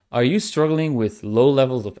Are you struggling with low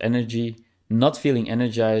levels of energy, not feeling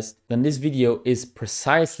energized? Then this video is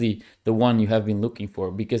precisely the one you have been looking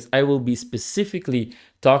for, because I will be specifically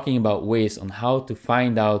talking about ways on how to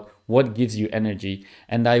find out what gives you energy,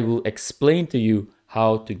 and I will explain to you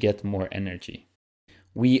how to get more energy.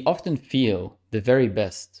 We often feel the very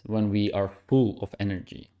best when we are full of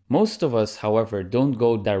energy. Most of us, however, don't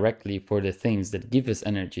go directly for the things that give us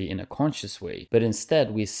energy in a conscious way, but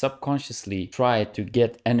instead we subconsciously try to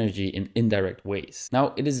get energy in indirect ways.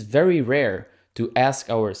 Now, it is very rare to ask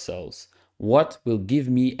ourselves, what will give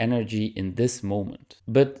me energy in this moment?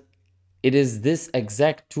 But it is this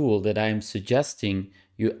exact tool that I am suggesting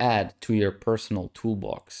you add to your personal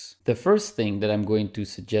toolbox. The first thing that I'm going to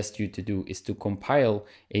suggest you to do is to compile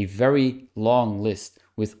a very long list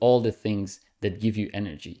with all the things that give you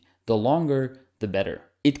energy. The longer, the better.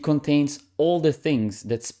 It contains all the things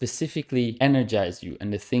that specifically energize you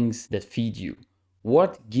and the things that feed you.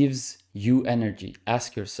 What gives you energy?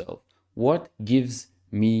 Ask yourself, what gives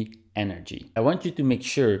me energy? I want you to make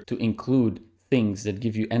sure to include things that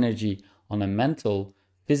give you energy on a mental,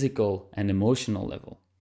 physical, and emotional level.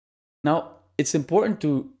 Now, it's important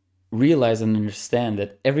to realize and understand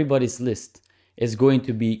that everybody's list is going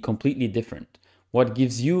to be completely different. What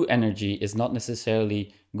gives you energy is not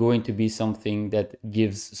necessarily going to be something that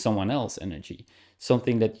gives someone else energy.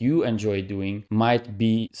 Something that you enjoy doing might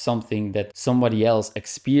be something that somebody else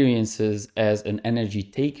experiences as an energy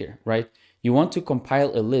taker, right? You want to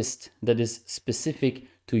compile a list that is specific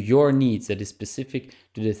to your needs, that is specific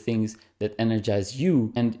to the things that energize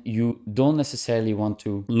you, and you don't necessarily want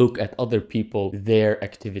to look at other people, their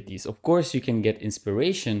activities. Of course, you can get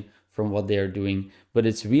inspiration from what they are doing, but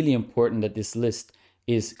it's really important that this list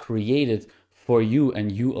is created for you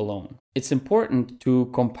and you alone. It's important to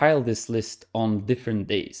compile this list on different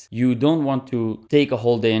days. You don't want to take a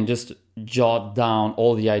whole day and just jot down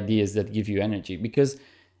all the ideas that give you energy, because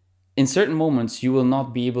in certain moments you will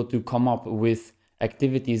not be able to come up with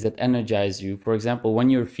activities that energize you. For example, when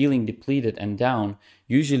you're feeling depleted and down,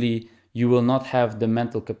 usually you will not have the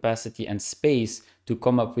mental capacity and space to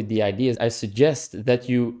come up with the ideas. I suggest that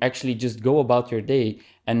you actually just go about your day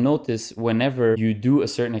and notice whenever you do a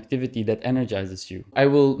certain activity that energizes you. I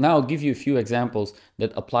will now give you a few examples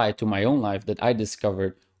that apply to my own life that I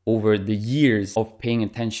discovered over the years of paying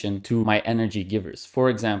attention to my energy givers. For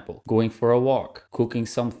example, going for a walk, cooking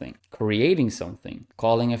something, creating something,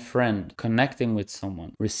 calling a friend, connecting with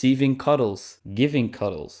someone, receiving cuddles, giving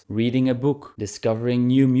cuddles, reading a book, discovering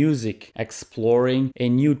new music, exploring a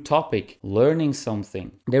new topic, learning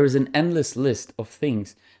something. There is an endless list of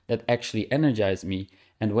things that actually energize me,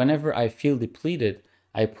 and whenever I feel depleted,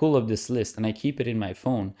 I pull up this list and I keep it in my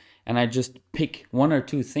phone and I just pick one or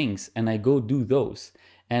two things and I go do those.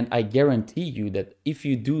 And I guarantee you that if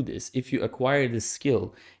you do this, if you acquire this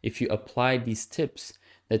skill, if you apply these tips,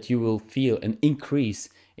 that you will feel an increase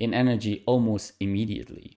in energy almost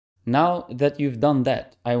immediately. Now that you've done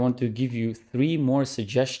that, I want to give you 3 more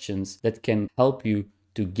suggestions that can help you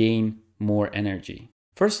to gain more energy.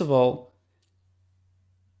 First of all,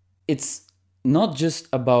 it's not just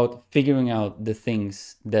about figuring out the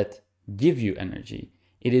things that give you energy.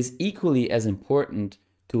 It is equally as important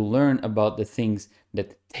to learn about the things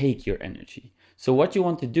that take your energy. So what you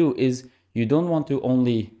want to do is you don't want to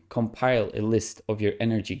only compile a list of your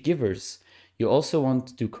energy givers, you also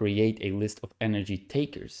want to create a list of energy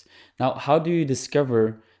takers. Now, how do you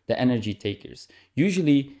discover the energy takers?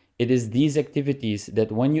 Usually it is these activities that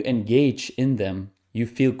when you engage in them, you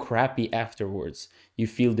feel crappy afterwards, you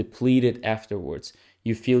feel depleted afterwards,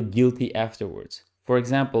 you feel guilty afterwards. For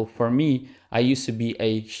example, for me, I used to be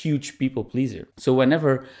a huge people pleaser. So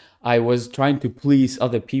whenever I was trying to please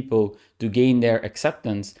other people to gain their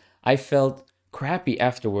acceptance, I felt crappy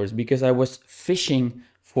afterwards because I was fishing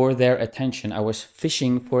for their attention. I was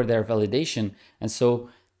fishing for their validation. And so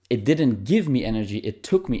it didn't give me energy, it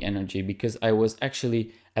took me energy because I was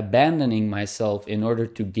actually abandoning myself in order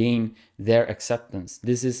to gain their acceptance.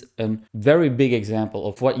 This is a very big example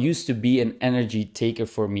of what used to be an energy taker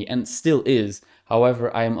for me and still is.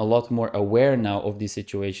 However, I am a lot more aware now of these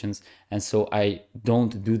situations, and so I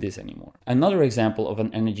don't do this anymore. Another example of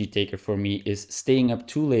an energy taker for me is staying up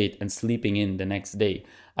too late and sleeping in the next day.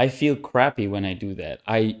 I feel crappy when I do that.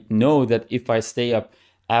 I know that if I stay up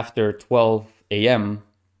after 12 a.m.,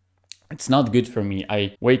 it's not good for me.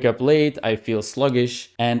 I wake up late, I feel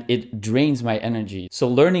sluggish, and it drains my energy. So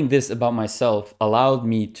learning this about myself allowed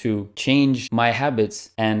me to change my habits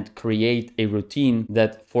and create a routine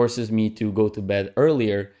that forces me to go to bed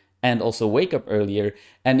earlier and also wake up earlier.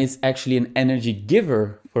 And it's actually an energy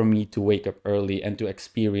giver for me to wake up early and to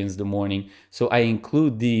experience the morning. So I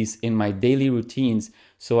include these in my daily routines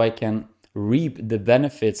so I can reap the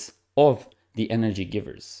benefits of the energy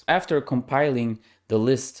givers. After compiling the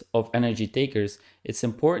list of energy takers, it's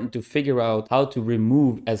important to figure out how to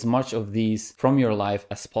remove as much of these from your life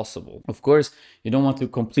as possible. Of course, you don't want to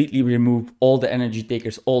completely remove all the energy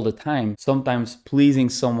takers all the time. Sometimes pleasing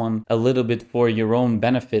someone a little bit for your own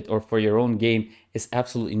benefit or for your own gain is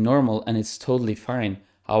absolutely normal and it's totally fine.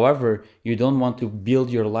 However, you don't want to build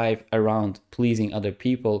your life around pleasing other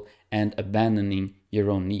people and abandoning your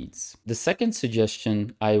own needs. The second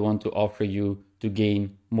suggestion I want to offer you to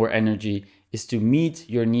gain more energy is to meet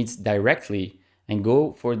your needs directly and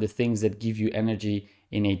go for the things that give you energy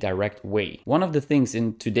in a direct way. One of the things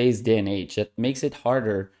in today's day and age that makes it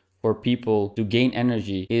harder for people to gain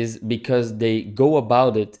energy is because they go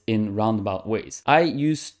about it in roundabout ways. I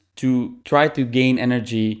used to try to gain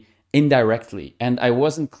energy indirectly, and I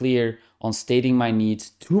wasn't clear on stating my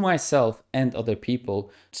needs to myself and other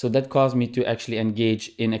people. So that caused me to actually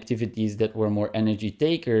engage in activities that were more energy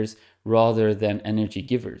takers rather than energy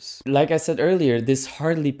givers. Like I said earlier, this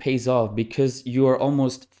hardly pays off because you are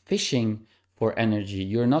almost fishing for energy.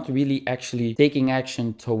 You're not really actually taking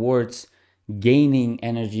action towards gaining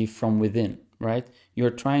energy from within, right?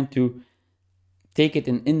 You're trying to take it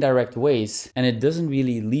in indirect ways and it doesn't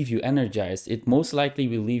really leave you energized. It most likely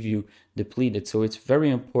will leave you depleted. So it's very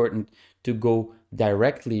important to go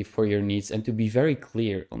directly for your needs and to be very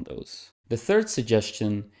clear on those. The third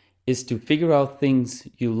suggestion is to figure out things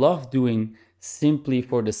you love doing simply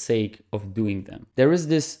for the sake of doing them. There is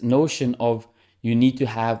this notion of you need to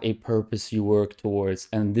have a purpose you work towards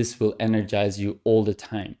and this will energize you all the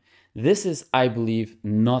time. This is, I believe,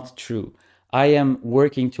 not true. I am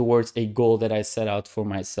working towards a goal that I set out for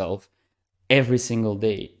myself every single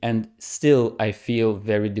day, and still I feel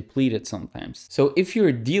very depleted sometimes. So if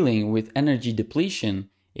you're dealing with energy depletion,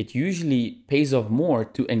 it usually pays off more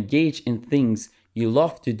to engage in things you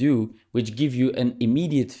love to do, which give you an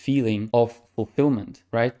immediate feeling of fulfillment,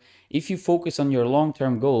 right? If you focus on your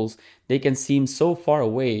long-term goals, they can seem so far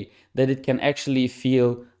away that it can actually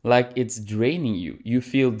feel like it's draining you. You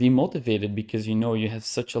feel demotivated because you know you have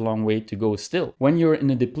such a long way to go still. When you're in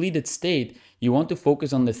a depleted state, you want to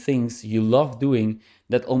focus on the things you love doing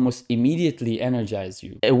that almost immediately energize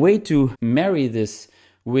you. A way to marry this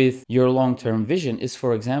with your long-term vision is,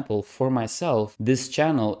 for example, for myself, this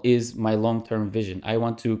channel is my long-term vision. I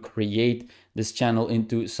want to create this channel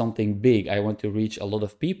into something big. I want to reach a lot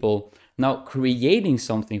of people. Now, creating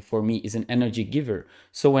something for me is an energy giver.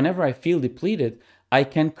 So whenever I feel depleted, I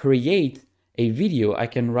can create a video, I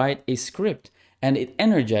can write a script, and it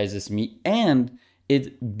energizes me and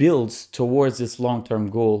it builds towards this long-term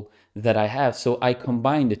goal that I have. So I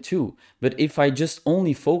combine the two. But if I just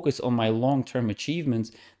only focus on my long-term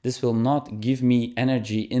achievements, this will not give me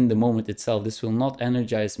energy in the moment itself. This will not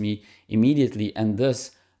energize me immediately. And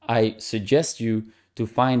thus, I suggest you to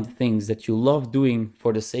find things that you love doing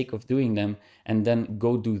for the sake of doing them and then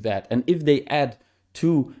go do that. And if they add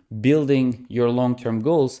to building your long-term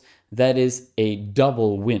goals, that is a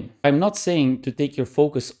double win. I'm not saying to take your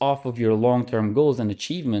focus off of your long-term goals and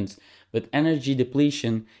achievements, but energy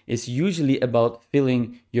depletion is usually about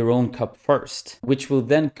filling your own cup first, which will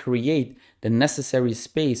then create the necessary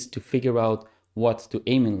space to figure out what to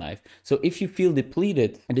aim in life. So if you feel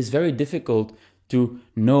depleted, it is very difficult to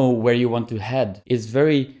know where you want to head. It's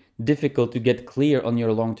very difficult to get clear on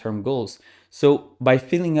your long-term goals. So by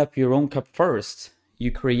filling up your own cup first,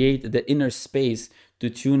 you create the inner space to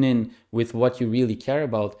tune in with what you really care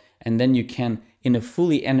about, and then you can, in a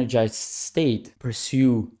fully energized state,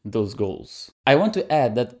 pursue those goals. I want to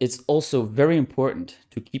add that it's also very important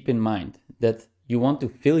to keep in mind that you want to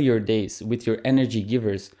fill your days with your energy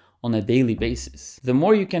givers on a daily basis. The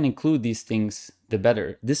more you can include these things, the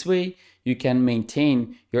better. This way, you can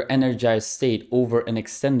maintain your energized state over an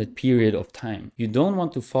extended period of time. You don't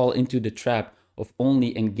want to fall into the trap of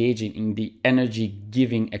only engaging in the energy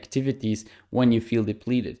giving activities when you feel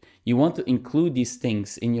depleted. You want to include these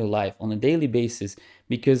things in your life on a daily basis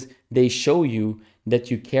because they show you that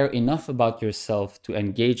you care enough about yourself to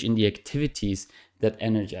engage in the activities that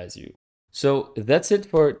energize you. So that's it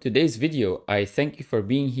for today's video. I thank you for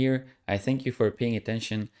being here. I thank you for paying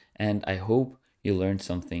attention, and I hope you learned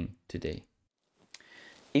something today.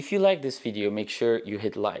 If you like this video, make sure you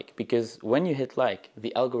hit like, because when you hit like,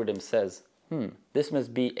 the algorithm says, this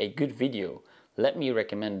must be a good video. let me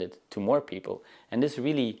recommend it to more people. And this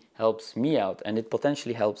really helps me out, and it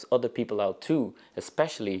potentially helps other people out too,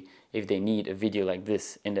 especially if they need a video like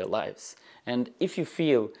this in their lives. And if you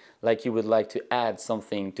feel like you would like to add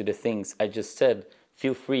something to the things I just said,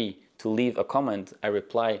 feel free to leave a comment. I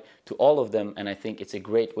reply to all of them, and I think it's a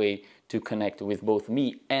great way to connect with both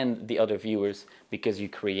me and the other viewers, because you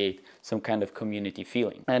create some kind of community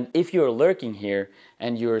feeling. And if you're lurking here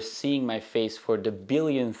and you're seeing my face for the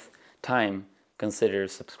billionth time, consider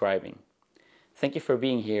subscribing. Thank you for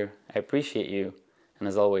being here. I appreciate you. And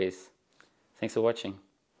as always, thanks for watching.